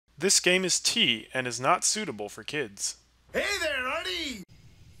This game is T and is not suitable for kids. Hey there, Artie!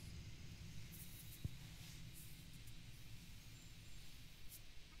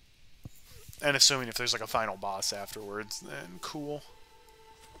 And assuming if there's like a final boss afterwards, then cool.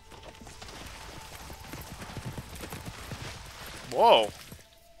 Whoa.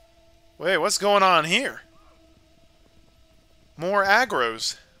 Wait, what's going on here? More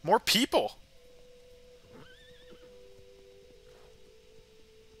agros. More people.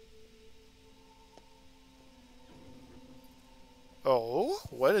 Oh,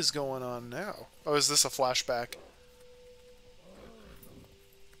 what is going on now? Oh, is this a flashback?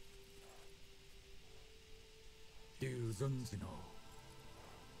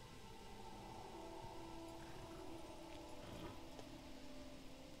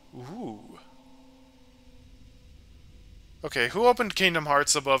 Ooh. Okay, who opened Kingdom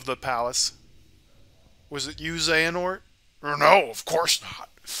Hearts above the palace? Was it you, Xehanort? Or no, of course not.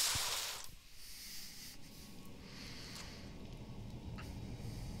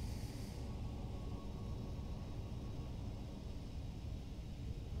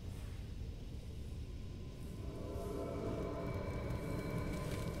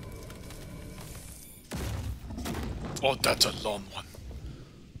 Oh, that's a long one.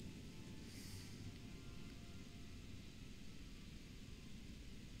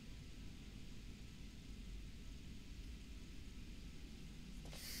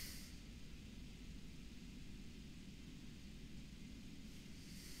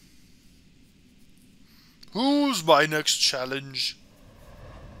 Who's my next challenge?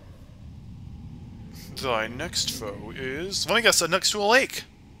 Thy next foe is... Let me guess, next to a lake.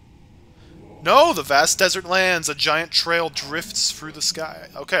 No, the vast desert lands. A giant trail drifts through the sky.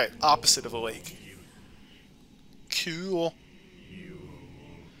 Okay, opposite of a lake. Cool.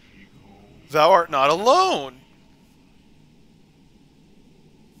 Thou art not alone.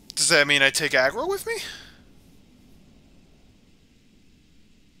 Does that mean I take Agro with me?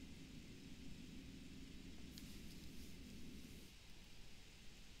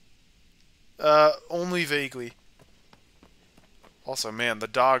 Only vaguely. Also, man, the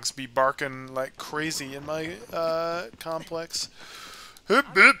dogs be barking like crazy in my, complex. Hip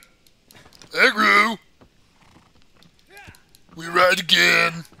hip! Agro! We ride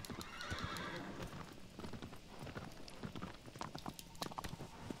again!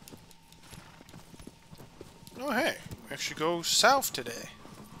 Oh, hey. We actually go south today.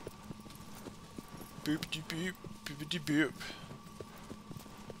 Boop-de-boop, boop-de-boop.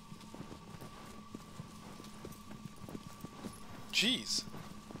 Jeez.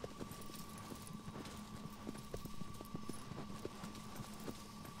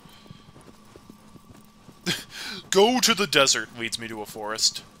 Go to the desert leads me to a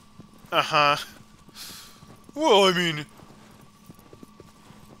forest. Uh-huh. Well, I mean...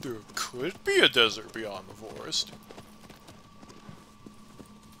 there could be a desert beyond the forest.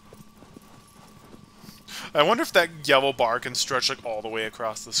 I wonder if that yellow bar can stretch like all the way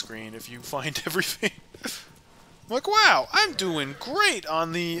across the screen if you find everything. Like, wow, I'm doing great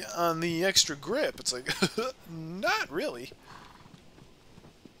on the extra grip. It's like, not really.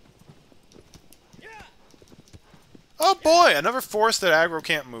 Oh boy, another forest that Agro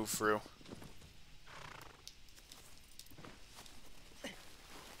can't move through.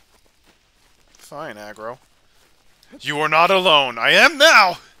 Fine, Agro. You are not alone. I am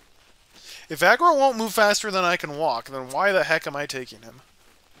now! If Agro won't move faster than I can walk, then why the heck am I taking him?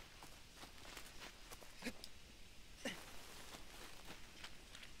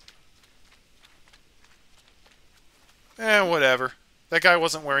 Eh, whatever. That guy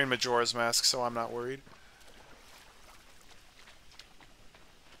wasn't wearing Majora's Mask, so I'm not worried.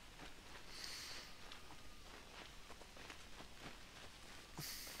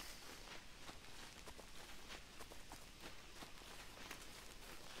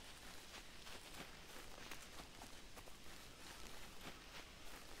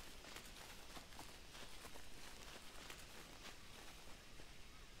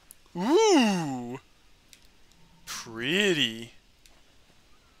 Ooh! Pretty.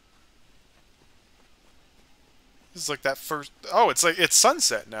 This is like that first... Oh, it's like, it's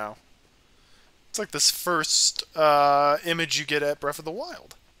sunset now. It's like this first, image you get at Breath of the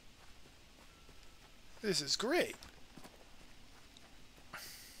Wild. This is great.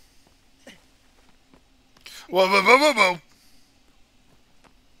 Whoa, whoa, whoa, whoa,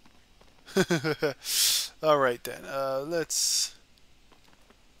 whoa! Alright then, let's...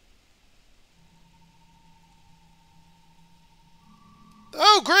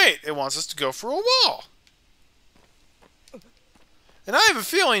 Oh, great! It wants us to go for a wall! And I have a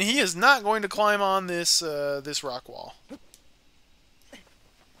feeling he is not going to climb on this, this rock wall.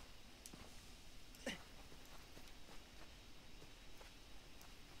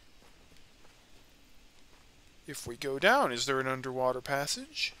 If we go down, is there an underwater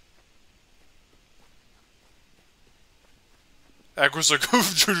passage? Agro's like,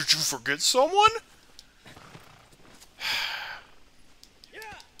 did you forget someone?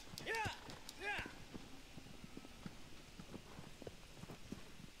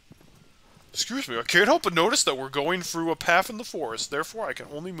 Excuse me, I can't help but notice that we're going through a path in the forest, therefore I can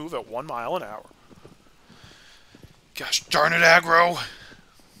only move at 1 mile an hour. Gosh darn it, Agro!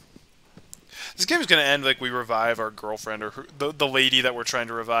 This game is going to end like we revive our girlfriend, or the lady that we're trying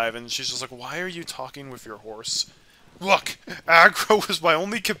to revive, and she's just like, why are you talking with your horse? Look, Agro was my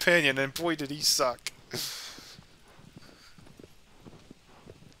only companion, and boy did he suck.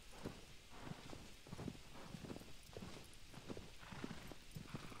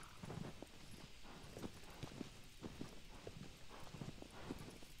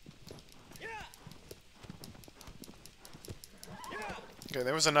 Okay,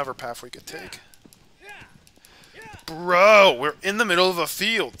 there was another path we could take. Bro, we're in the middle of a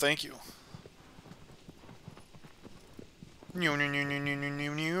field. Thank you. New, new, new, new, new, new,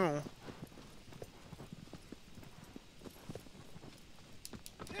 new, new.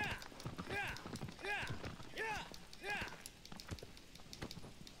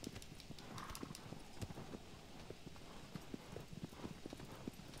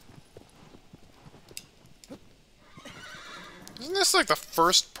 Isn't this like the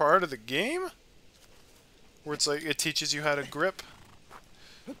first part of the game? Where it's like, it teaches you how to grip?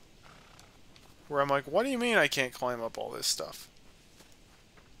 Where I'm like, what do you mean I can't climb up all this stuff?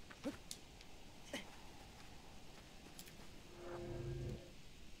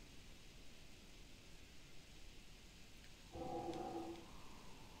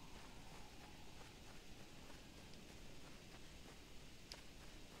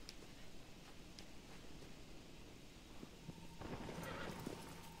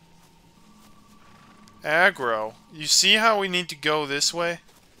 Agro, you see how we need to go this way?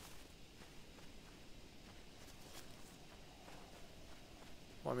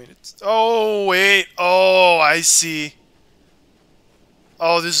 Well, I mean, it's... Oh, wait! Oh, I see.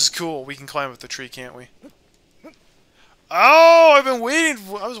 Oh, this is cool. We can climb up the tree, can't we? Oh, I've been waiting...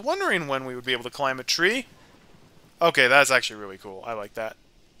 I was wondering when we would be able to climb a tree. Okay, that's actually really cool. I like that.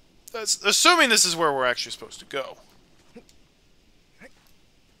 That's assuming this is where we're actually supposed to go.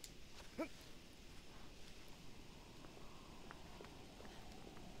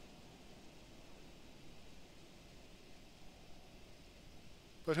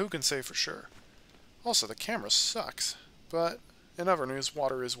 But who can say for sure? Also, the camera sucks. But, in other news,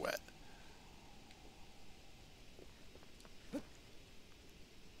 water is wet.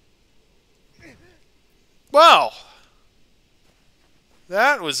 Well!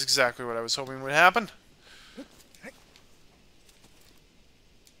 That was exactly what I was hoping would happen.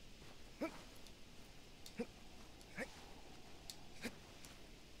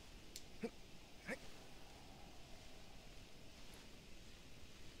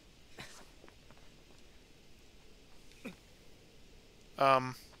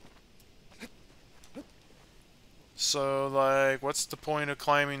 So, like, what's the point of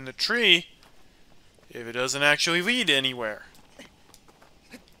climbing the tree if it doesn't actually lead anywhere?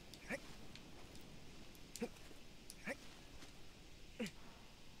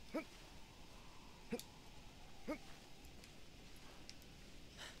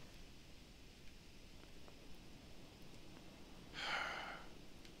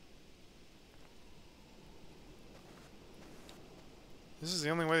 This is the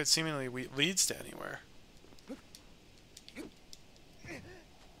only way that seemingly leads to anywhere.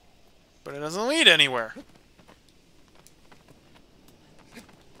 But it doesn't lead anywhere.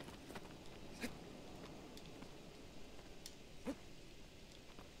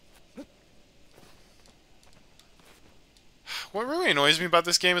 What really annoys me about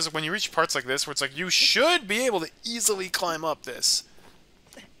this game is when you reach parts like this where it's like, you should be able to easily climb up this.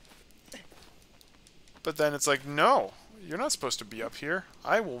 But then it's like, no, you're not supposed to be up here.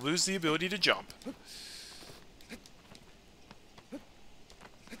 I will lose the ability to jump.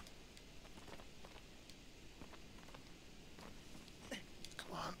 Come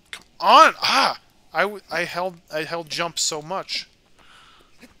on, come on! Ah! I held jump so much.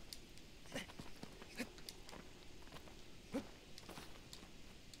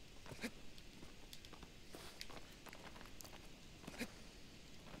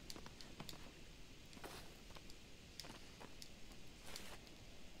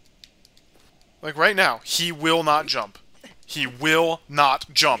 Like right now, he will not jump. He will not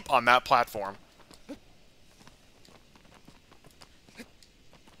jump on that platform.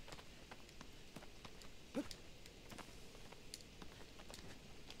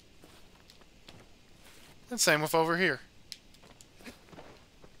 And same with over here.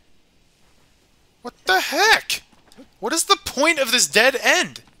 What the heck? What is the point of this dead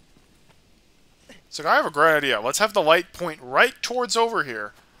end? So I have a great idea. Let's have the light point right towards over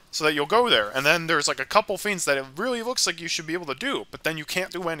here so that you'll go there. And then there's like a couple things that it really looks like you should be able to do, but then you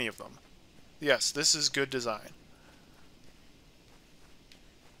can't do any of them. Yes, this is good design.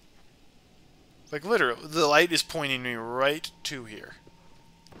 Like literally, the light is pointing me right to here.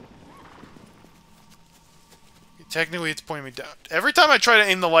 Technically, it's pointing me down. Every time I try to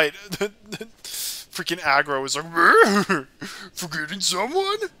aim the light, the freaking aggro is like, forgetting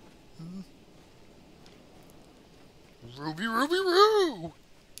someone? Ruby, Ruby, Roo!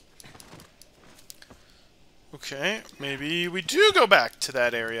 Okay, maybe we do go back to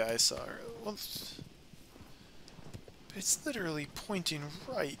that area I saw. Well, it's literally pointing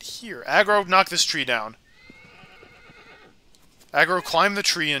right here. Agro, knock this tree down. Agro, climb the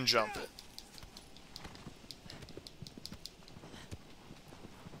tree and jump it.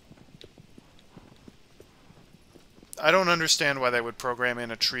 I don't understand why they would program in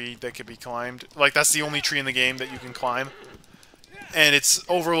a tree that could be climbed. Like, that's the only tree in the game that you can climb. And it's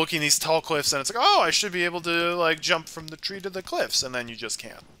overlooking these tall cliffs, and it's like, oh, I should be able to, like, jump from the tree to the cliffs, and then you just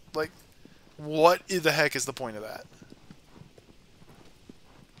can't. Like, what the heck is the point of that?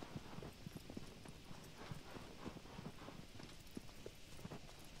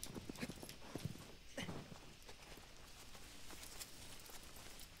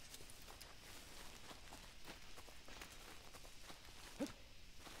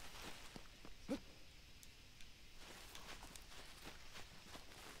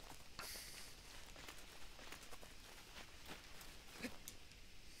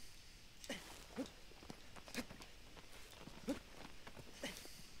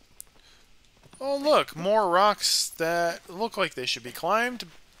 Oh, look, more rocks that look like they should be climbed,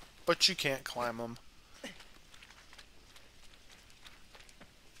 but you can't climb them.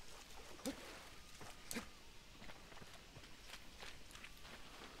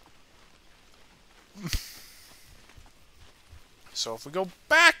 So if we go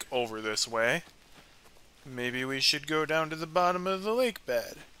back over this way, maybe we should go down to the bottom of the lake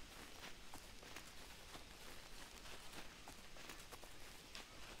bed.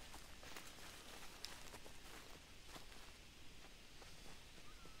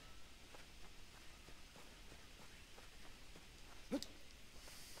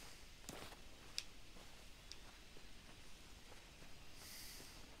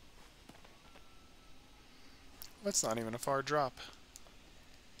 That's not even a far drop.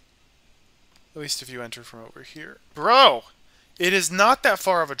 At least if you enter from over here. Bro! It is not that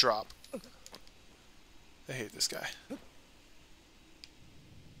far of a drop. I hate this guy.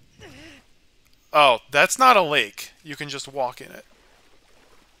 Oh, that's not a lake. You can just walk in it.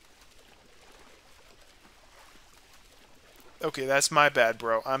 Okay, that's my bad,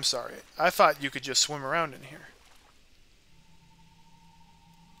 bro. I'm sorry. I thought you could just swim around in here.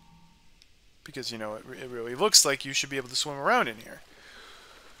 Because, you know, it really looks like you should be able to swim around in here.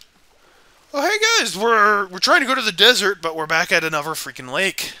 Oh, hey guys, we're trying to go to the desert, but we're back at another freaking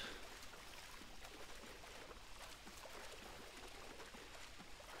lake.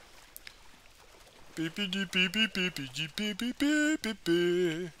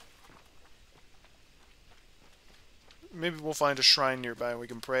 Maybe we'll find a shrine nearby and we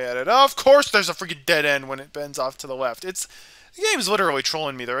can pray at it. Oh, of course there's a freaking dead end when it bends off to the left. The game's literally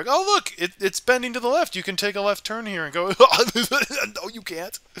trolling me. They're like, oh look, it's bending to the left. You can take a left turn here and go, no you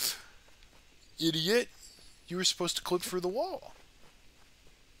can't. Idiot. You were supposed to clip through the wall.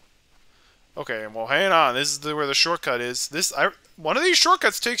 Okay, well hang on. This is where the shortcut is. One of these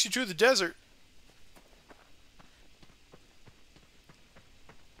shortcuts takes you to the desert.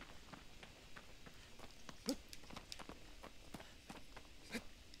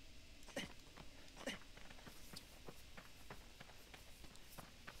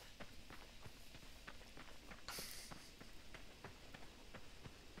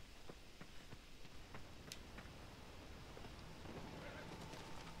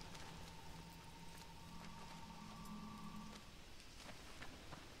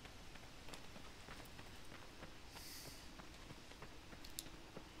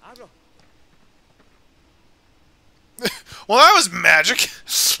 Agro. Well, that was magic.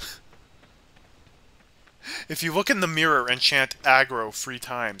 If you look in the mirror and chant Agro 3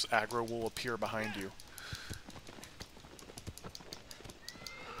 times, Agro will appear behind you.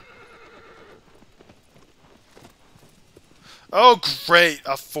 Oh, great!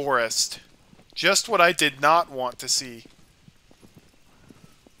 A forest. Just what I did not want to see.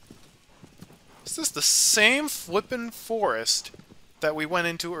 Is this the same flippin' forest that we went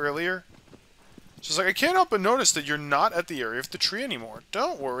into earlier? She's like, I can't help but notice that you're not at the area of the tree anymore.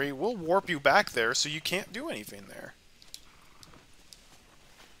 Don't worry, we'll warp you back there so you can't do anything there.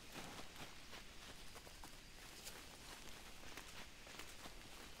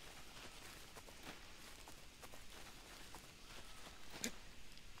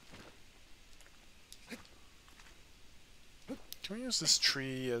 Can we use this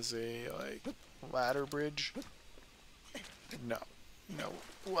tree as a, like, ladder bridge? No. No.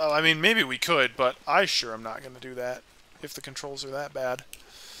 Well, I mean, maybe we could, but I sure am not going to do that if the controls are that bad.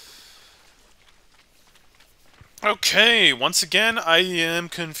 Okay, once again, I am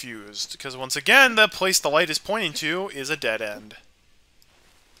confused. Because once again, the place the light is pointing to is a dead end.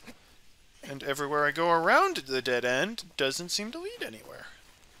 And everywhere I go around the dead end doesn't seem to lead anywhere.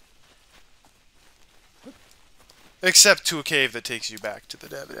 Except to a cave that takes you back to the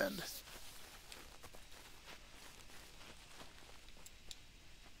dead end.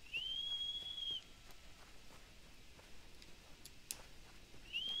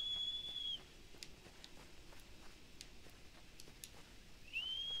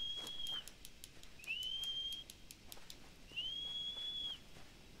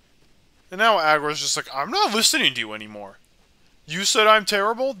 And now Agro's just like, I'm not listening to you anymore. You said I'm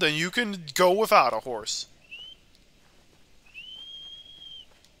terrible, then you can go without a horse.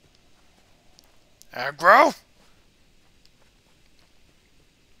 Agro?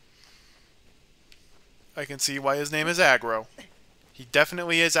 I can see why his name is Agro. He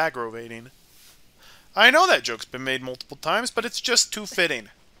definitely is aggravating. I know that joke's been made multiple times, but it's just too fitting.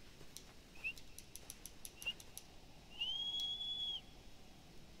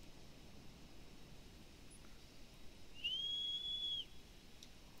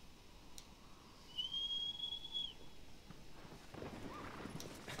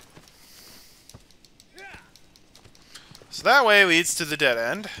 So that way leads to the dead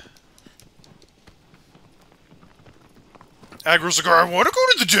end. Agro's like, I want to go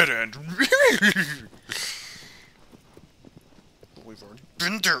to the dead end. We've already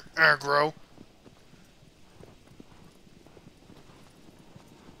been there, Agro.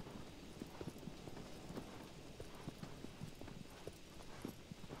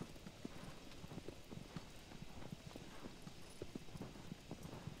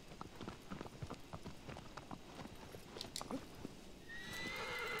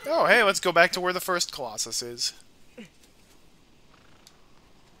 Oh, hey, let's go back to where the first Colossus is.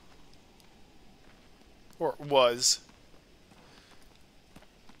 Or was.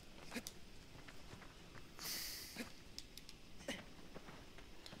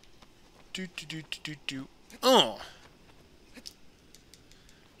 Oh.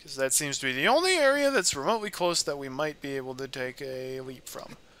 Because that seems to be the only area that's remotely close that we might be able to take a leap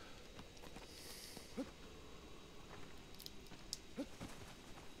from.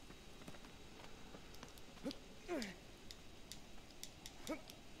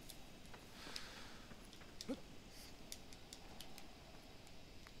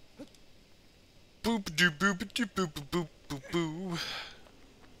 Boop doo boop doo boop boop boop boop.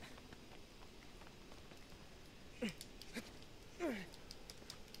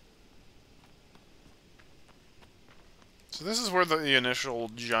 So this is where the initial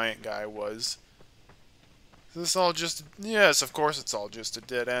giant guy was. Is this all just... Yes, of course it's all just a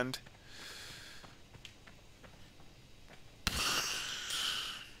dead end.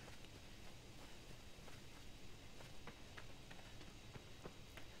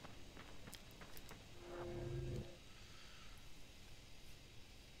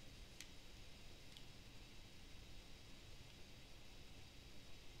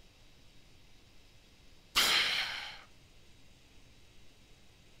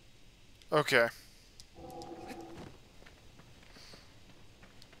 Okay.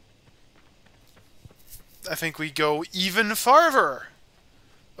 I think we go even farther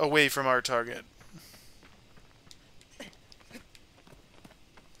away from our target.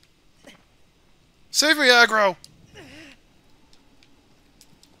 Save me, Agro!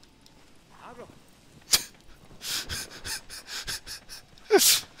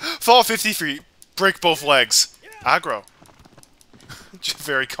 Fall 50 feet. Break both legs. Agro.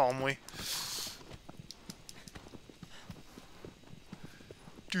 Very calmly.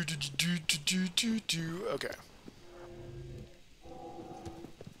 Okay.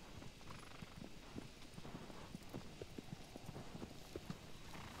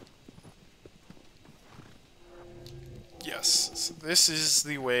 Yes, so this is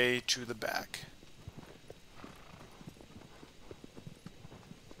the way to the back.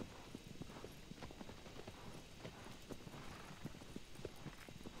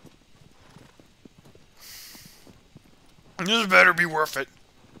 This better be worth it.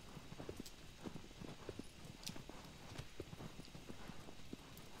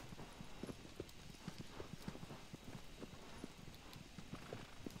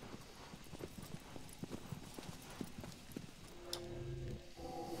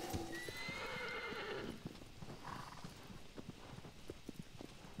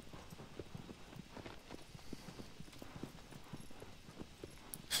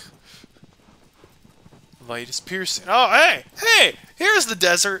 light is piercing. Oh, hey! Hey! Here's the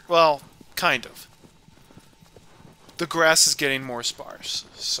desert. Well, kind of. The grass is getting more sparse,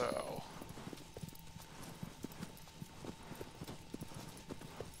 so...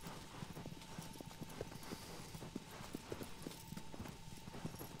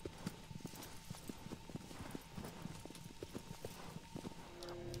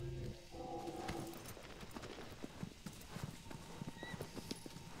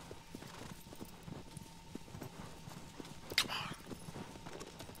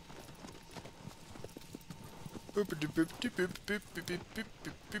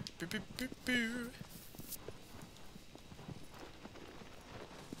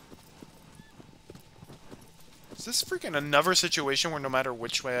 Is this freaking another situation where no matter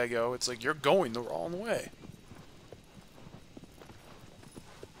which way I go, it's like, you're going the wrong way?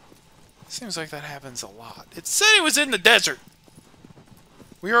 Seems like that happens a lot. It said it was in the desert!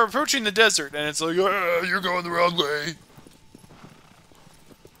 We are approaching the desert, and it's like, you're going the wrong way.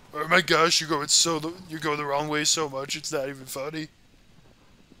 Oh my gosh, you're going the wrong way so much, it's not even funny.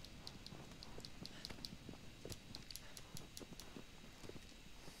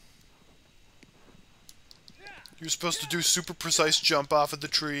 You're supposed to do super precise jump off of the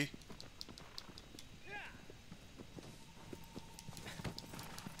tree.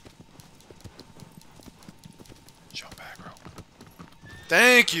 Jump aggro.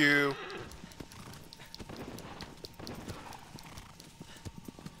 Thank you!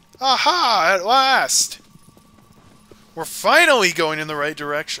 Aha! At last! We're finally going in the right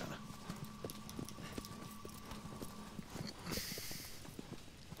direction.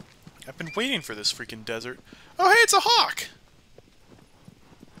 I've been waiting for this freaking desert. Oh, hey, it's a hawk!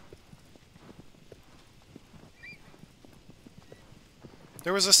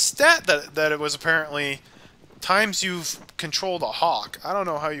 There was a stat that it was apparently times you've controlled a hawk. I don't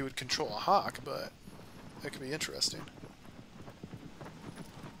know how you would control a hawk, but that could be interesting.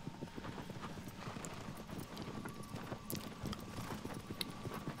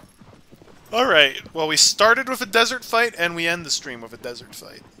 Alright, well, we started with a desert fight, and we end the stream with a desert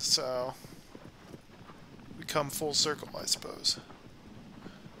fight, so... we come full circle, I suppose.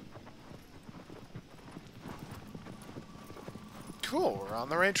 Cool, we're on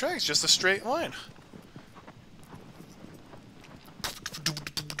the right track, it's just a straight line.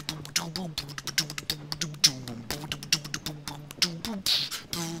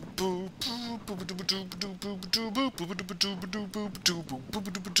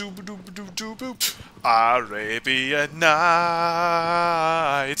 Arabian nights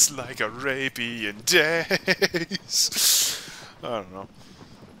like Arabian days. I don't know.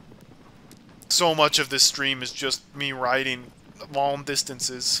 So much of this stream is just me riding long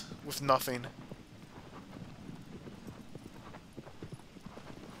distances with nothing.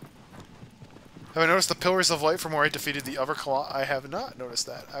 Have I noticed the pillars of light from where I defeated the other Colossus? I have not noticed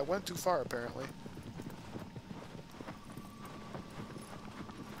that. I went too far, apparently.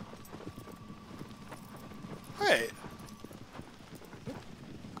 Hey.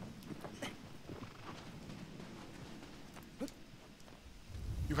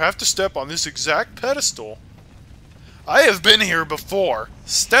 You have to step on this exact pedestal. I have been here before.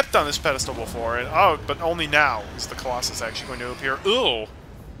 Stepped on this pedestal before, and oh, but only now is the Colossus actually going to appear. Ooh.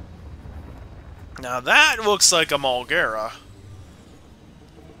 Now that looks like a Mulgara.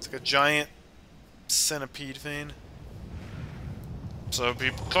 It's like a giant centipede thing. Some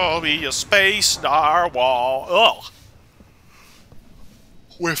people call me a space narwhal. Ugh.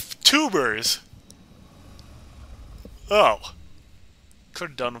 With tumors. Oh. Could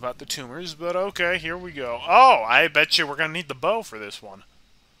have done without the tumors, but okay, here we go. Oh, I bet you we're going to need the bow for this one.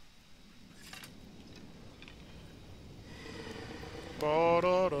 I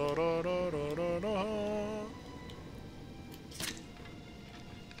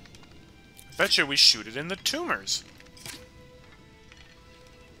bet you we shoot it in the tumors.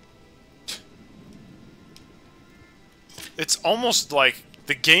 It's almost like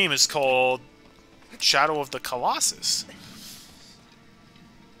the game is called Shadow of the Colossus.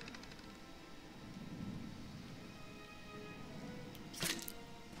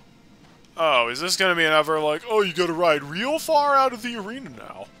 Oh, is this gonna be another, like, oh, you gotta ride real far out of the arena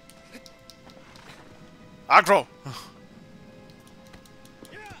now? Agro!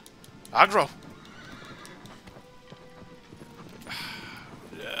 Agro!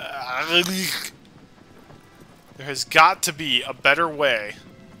 There has got to be a better way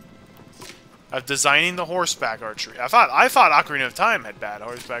of designing the horseback archery. I thought Ocarina of Time had bad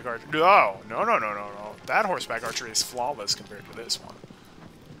horseback archery. No. That horseback archery is flawless compared to this one.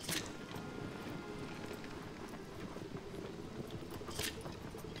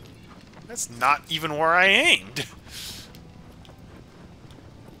 That's not even where I aimed.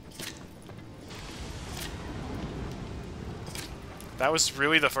 That was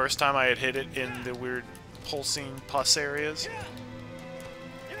really the first time I had hit it in the weird pulsing pus areas.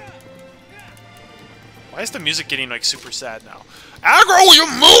 Why is the music getting, like, super sad now? Agro, will you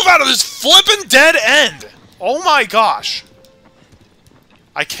move out of this flippin' dead end? Oh my gosh.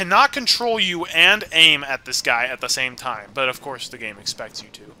 I cannot control you and aim at this guy at the same time, but of course the game expects you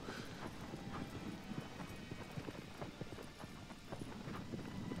to.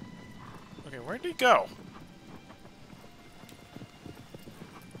 Okay, where did he go?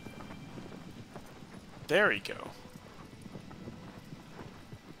 There he go.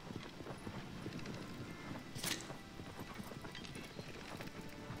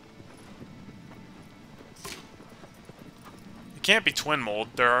 It can't be twin mold.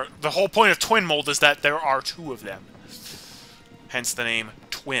 The whole point of twin mold is that there are two of them. Hence the name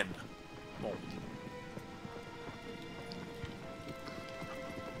twin mold.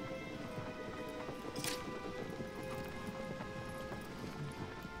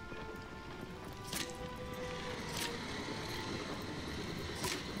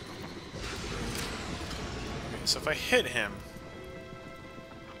 Okay, so if I hit him,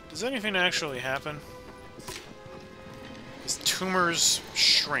 does anything actually happen? His tumors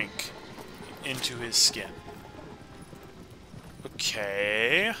shrink into his skin.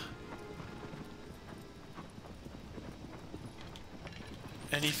 Okay.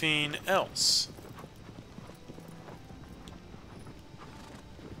 Anything else?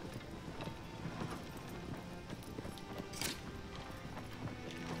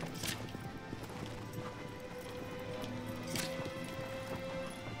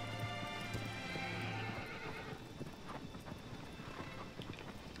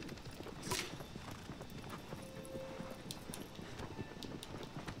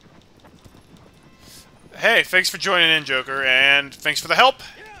 Hey, thanks for joining in, Joker, and thanks for the help.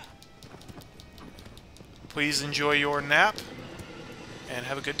 Please enjoy your nap, and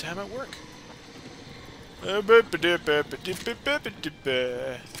have a good time at work. This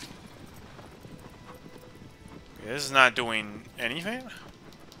is not doing anything.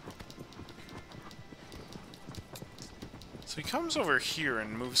 So he comes over here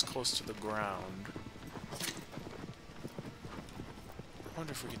and moves close to the ground. I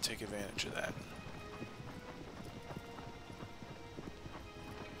wonder if we can take advantage of that.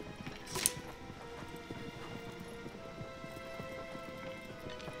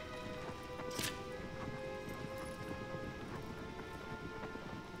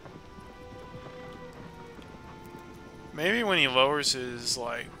 Maybe when he lowers his,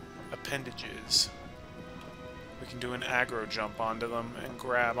 like, appendages, we can do an aggro jump onto them and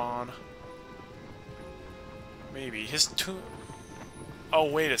grab on. Maybe.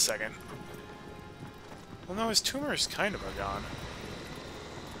 Oh, wait a second. Well, no, his tumors kind of are gone.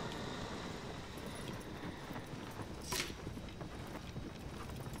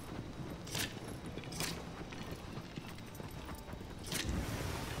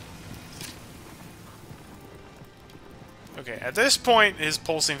 Okay, at this point, his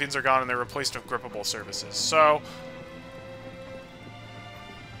pulsing fins are gone and they're replaced with grippable surfaces, so...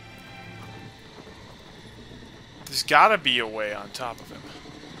 there's gotta be a way on top of him.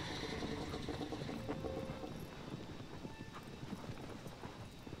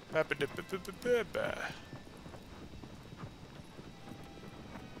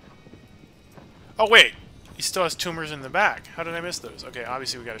 Oh, wait! He still has tumors in the back. How did I miss those? Okay,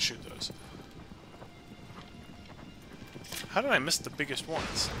 obviously we gotta shoot those. How did I miss the biggest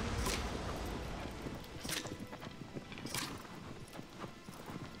ones?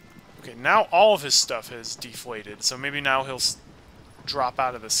 Okay, now all of his stuff has deflated, so maybe now he'll drop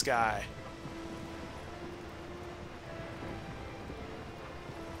out of the sky.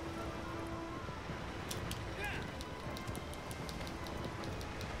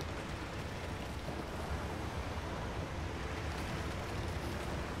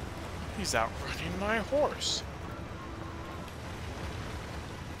 He's outrunning my horse.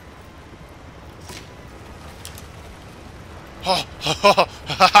 Oh, ha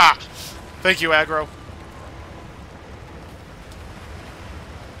ha! Thank you, Agro.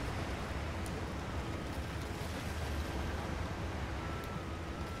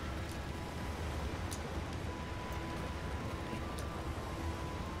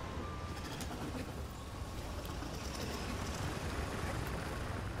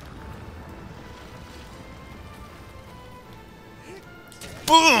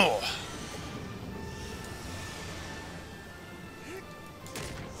 Boom!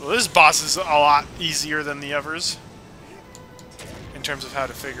 Well, this boss is a lot easier than the others. in terms of how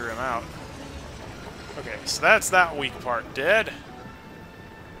to figure him out. Okay, so that's that weak part dead.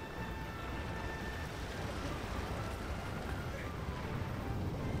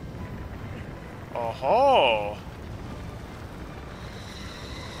 Oh-ho!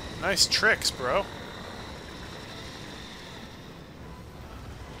 Nice tricks, bro.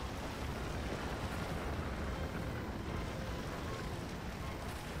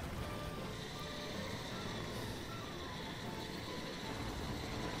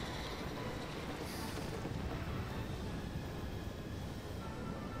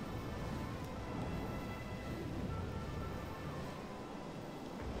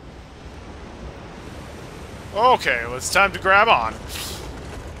 Okay, well, it's time to grab on.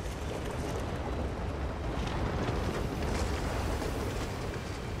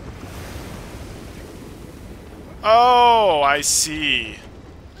 Oh, I see.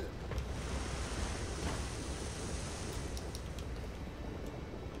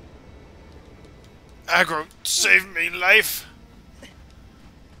 Agro, save me life.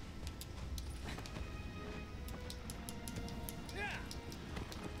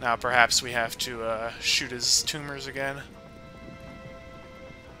 Now perhaps we have to shoot his tumors again.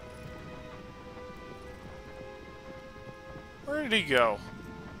 Where did he go?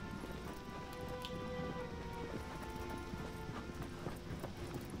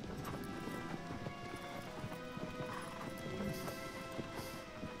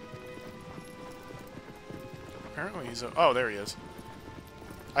 Apparently he's... Oh, there he is.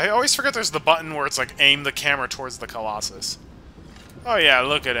 I always forget there's the button where it's like aim the camera towards the Colossus. Oh yeah,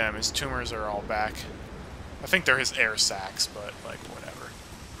 look at him. His tumors are all back. I think they're his air sacs, but, like, whatever.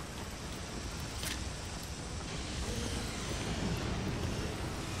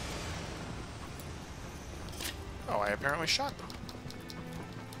 Oh, I apparently shot them.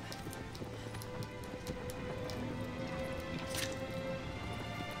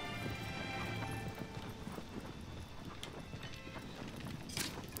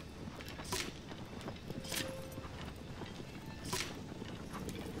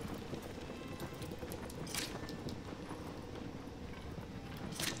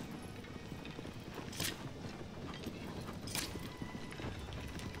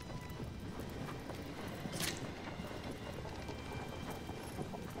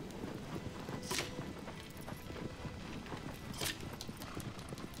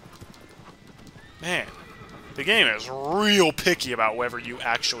 Man, the game is real picky about whether you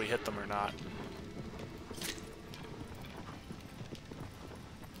actually hit them or not.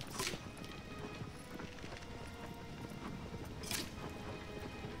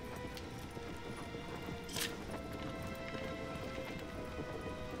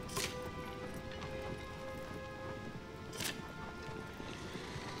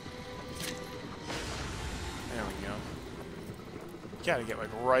 There we go. You gotta get, like,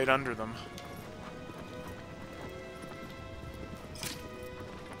 right under them.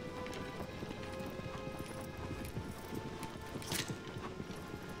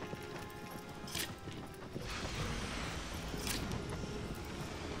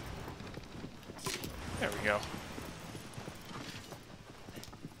 There we go.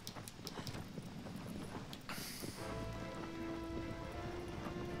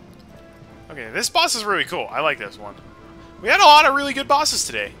 Okay, this boss is really cool. I like this one. We had a lot of really good bosses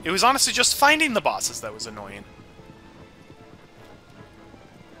today. It was honestly just finding the bosses that was annoying.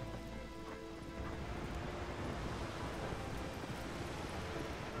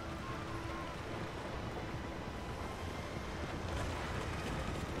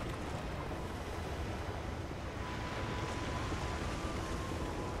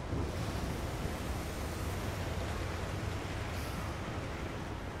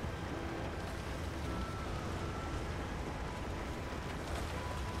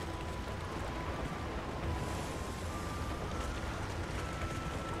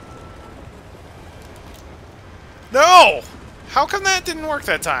 No! How come that didn't work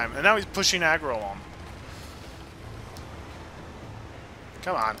that time? And now he's pushing Agro along.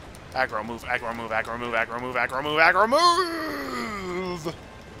 Come on. Agro, move, Agro, move, Agro, move, Agro, move, Agro, move, Agro, move!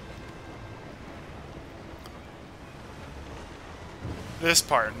 This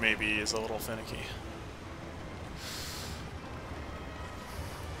part, maybe, is a little finicky.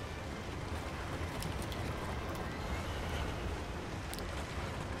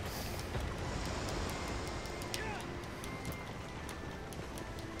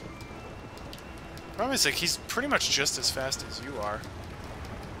 Problem is, like, he's pretty much just as fast as you are.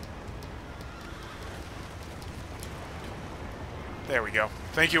 There we go.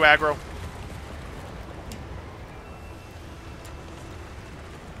 Thank you, Agro.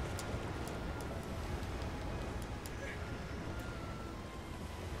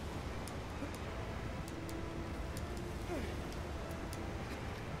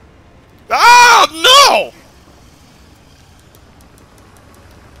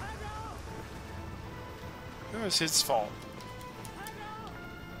 was his fault.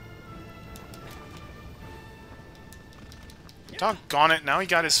 Doggone it, now he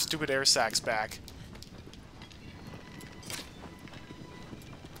got his stupid air sacs back.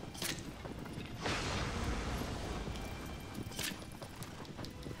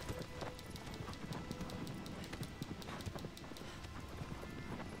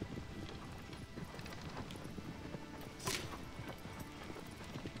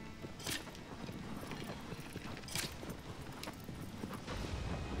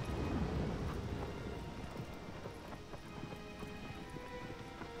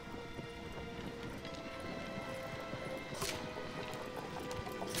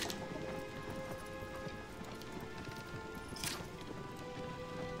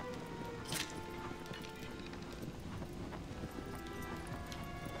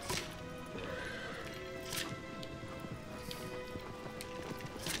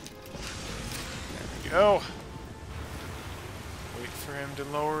 Go. Wait for him to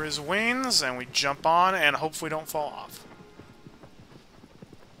lower his wings, and we jump on, and hope we don't fall off.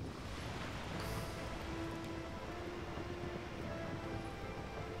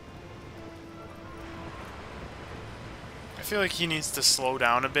 I feel like he needs to slow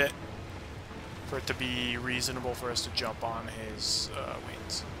down a bit for it to be reasonable for us to jump on his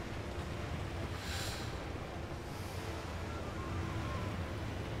wings.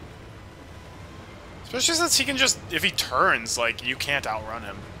 Especially since he can just, if he turns, like, you can't outrun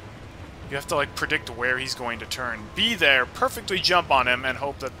him. You have to, like, predict where he's going to turn. Be there, perfectly jump on him, and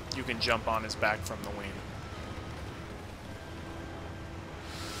hope that you can jump on his back from the wing.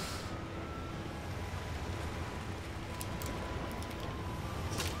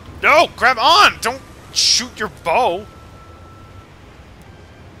 No! Grab on! Don't shoot your bow!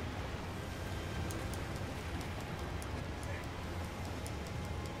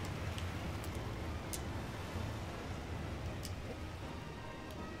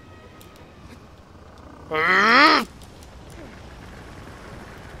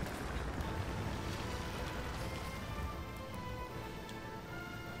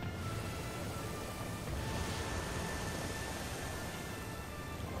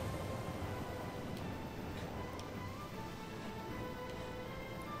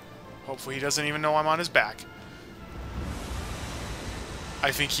 Hopefully he doesn't even know I'm on his back.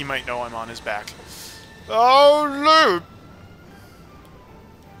 I think he might know I'm on his back. Oh, loot!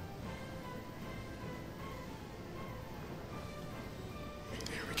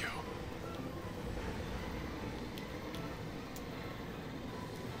 There we go.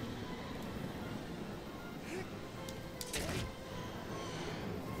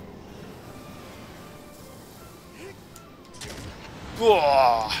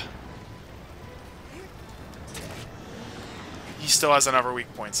 Whoa. He still has another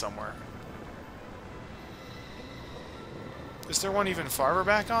weak point somewhere. Is there one even farther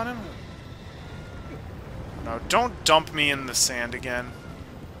back on him? No, don't dump me in the sand again.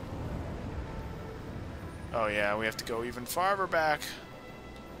 Oh yeah, we have to go even farther back.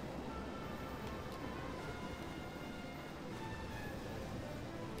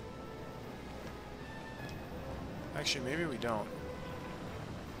 Actually, maybe we don't.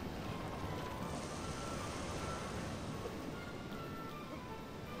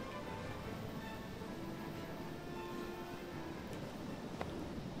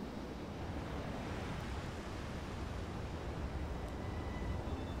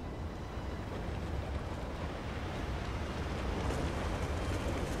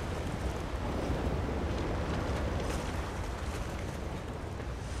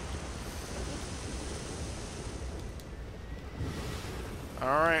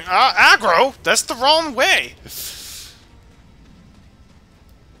 Alright. Agro! That's the wrong way!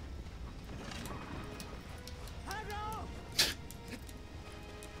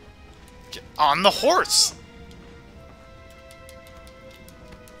 Get on the horse!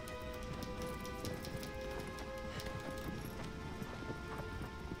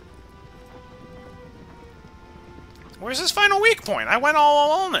 Where's his final weak point? I went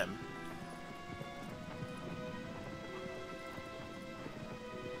all on him.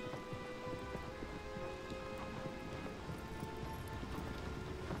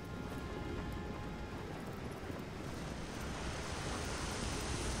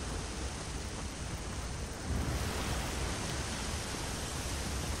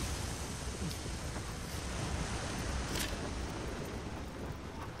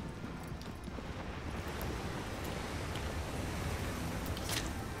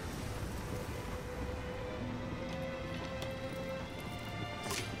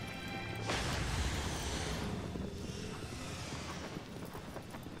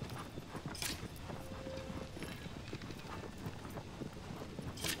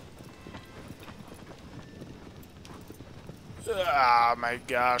 Ah, my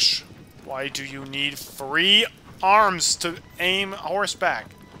gosh. Why do you need 3 arms to aim horseback?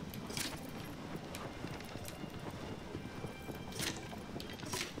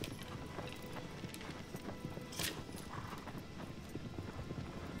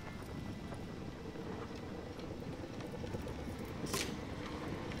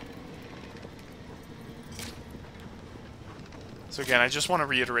 So again, I just want to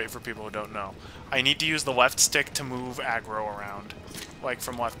reiterate for people who don't know. I need to use the left stick to move Agro around, like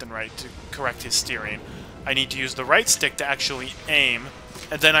from left and right to correct his steering. I need to use the right stick to actually aim,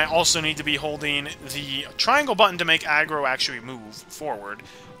 and then I also need to be holding the triangle button to make Agro actually move forward,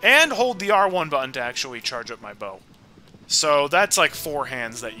 and hold the R1 button to actually charge up my bow. So that's like 4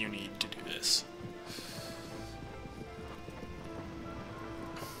 hands that you need to do this.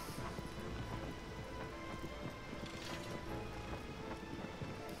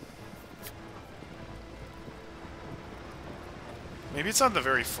 Maybe it's on the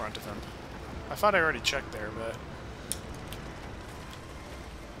very front of him. I thought I already checked there, but...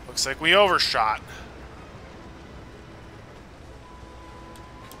 looks like we overshot.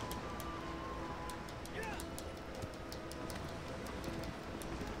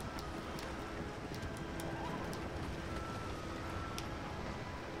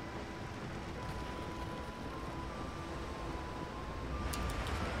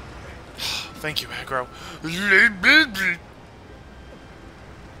 Thank you, Agro.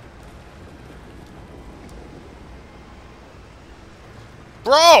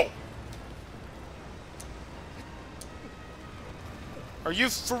 Bro! Are you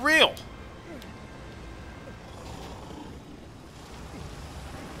for real?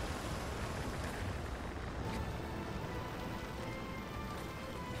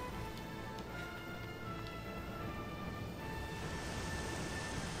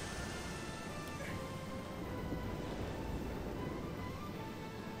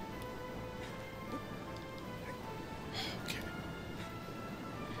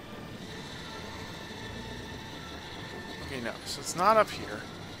 Okay, no. So it's not up here.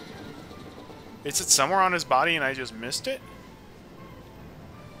 Is it somewhere on his body and I just missed it?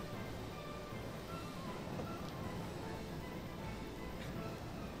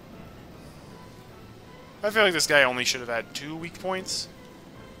 I feel like this guy only should have had 2 weak points.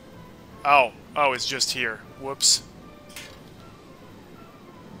 Oh. Oh, it's just here. Whoops.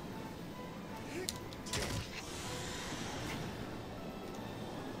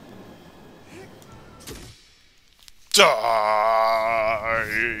 Die!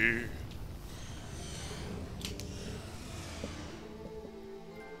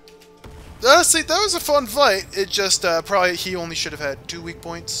 Honestly, that was a fun fight. It just, probably he only should have had 2 weak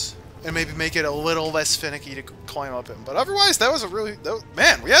points. And maybe make it a little less finicky to climb up him. But otherwise, that was a really...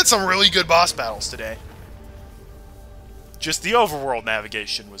 man, we had some really good boss battles today. Just the overworld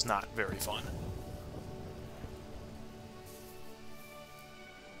navigation was not very fun.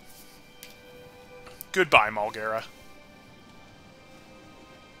 Goodbye, Malgara.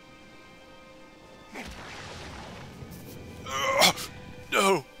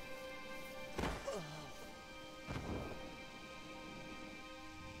 No!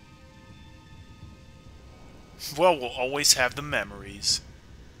 Well, we'll always have the memories.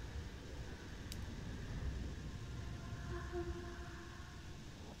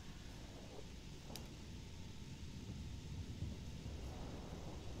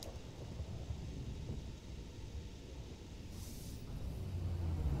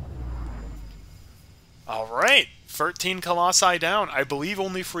 Alright, 13 Colossi down. I believe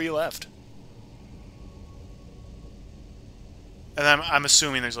only 3 left. And I'm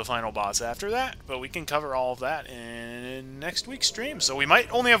assuming there's a final boss after that, but we can cover all of that in next week's stream. So we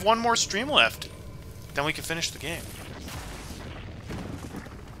might only have 1 more stream left. Then we can finish the game.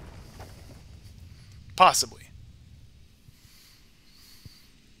 Possibly.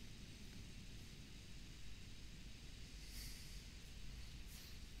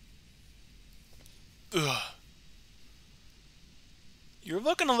 Ugh. You're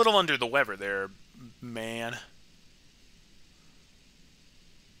looking a little under the weather there, man.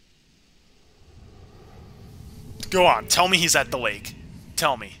 Go on, tell me he's at the lake.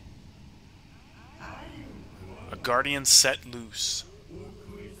 Tell me. A guardian set loose.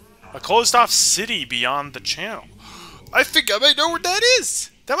 A closed-off city beyond the channel. I think I might know where that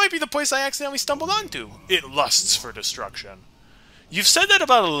is! That might be the place I accidentally stumbled onto. It lusts for destruction. You've said that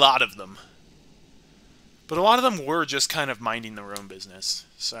about a lot of them. But a lot of them were just kind of minding their own business.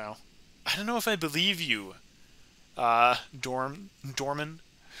 So, I don't know if I believe you, Dorman.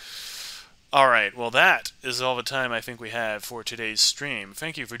 Alright, well that is all the time I think we have for today's stream.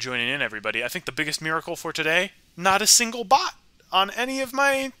 Thank you for joining in, everybody. I think the biggest miracle for today, not a single bot on any of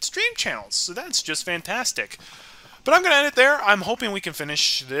my stream channels, so that's just fantastic. But I'm going to end it there. I'm hoping we can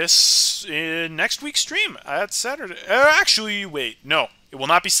finish this in next week's stream. That's Saturday. Actually, wait. No, it will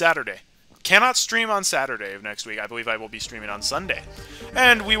not be Saturday. Cannot stream on Saturday of next week. I believe I will be streaming on Sunday.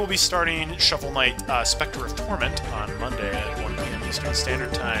 And we will be starting Shovel Knight Spectre of Torment on Monday at 1 p.m. Eastern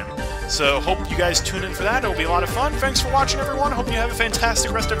Standard Time. So hope you guys tune in for that. It will be a lot of fun. Thanks for watching, everyone. Hope you have a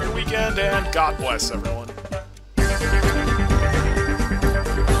fantastic rest of your weekend, and God bless everyone.